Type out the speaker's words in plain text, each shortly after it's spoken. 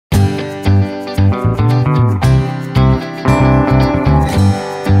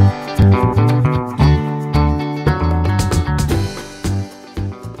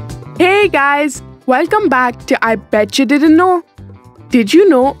guys, welcome back to I Bet You Didn't Know. Did you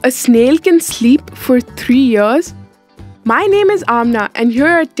know a snail can sleep for 3 years? My name is Aaminah and here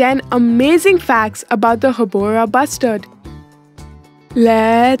are 10 amazing facts about the Houbara Bustard.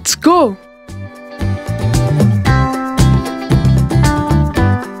 Let's go!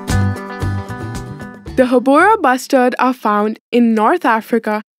 The Houbara Bustard are found in North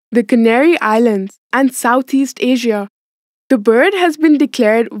Africa, the Canary Islands, and Southeast Asia. The bird has been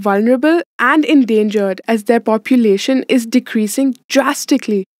declared vulnerable and endangered as their population is decreasing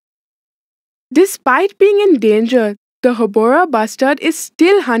drastically. Despite being endangered, the Houbara Bustard is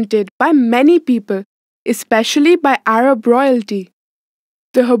still hunted by many people, especially by Arab royalty.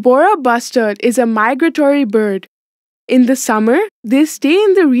 The Houbara Bustard is a migratory bird. In the summer, they stay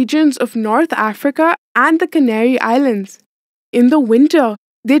in the regions of North Africa and the Canary Islands. In the winter,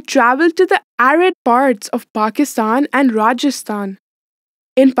 they travel to the arid parts of Pakistan and Rajasthan.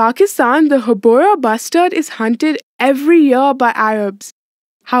 In Pakistan, the Houbara Bustard is hunted every year by Arabs.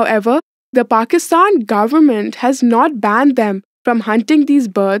 However, the Pakistan government has not banned them from hunting these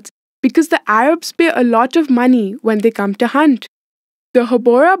birds because the Arabs pay a lot of money when they come to hunt. The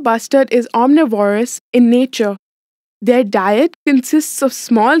Houbara Bustard is omnivorous in nature. Their diet consists of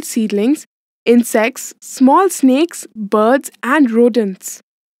small seedlings, insects, small snakes, birds, and rodents.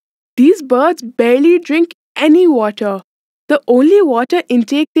 These birds barely drink any water. The only water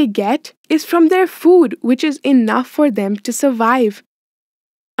intake they get is from their food, which is enough for them to survive.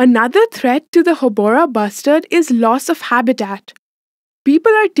 Another threat to the Houbara Bustard is loss of habitat.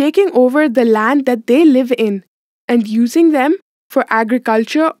 People are taking over the land that they live in and using them for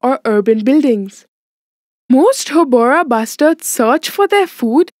agriculture or urban buildings. Most Houbara Bustards search for their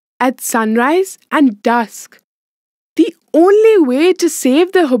food at sunrise and dusk. The only way to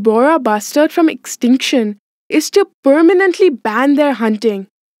save the Houbara Bustard from extinction is to permanently ban their hunting.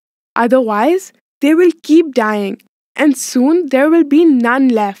 Otherwise, they will keep dying, and soon there will be none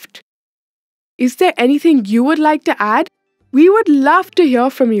left. Is there anything you would like to add? We would love to hear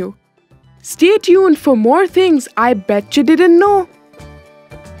from you. Stay tuned for more things I bet you didn't know.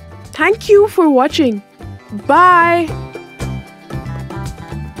 Thank you for watching. Bye!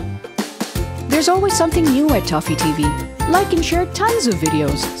 There's always something new at ToffeeTV. Like and share tons of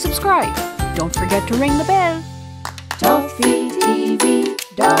videos. Subscribe. Don't forget to ring the bell.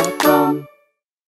 ToffeeTV.com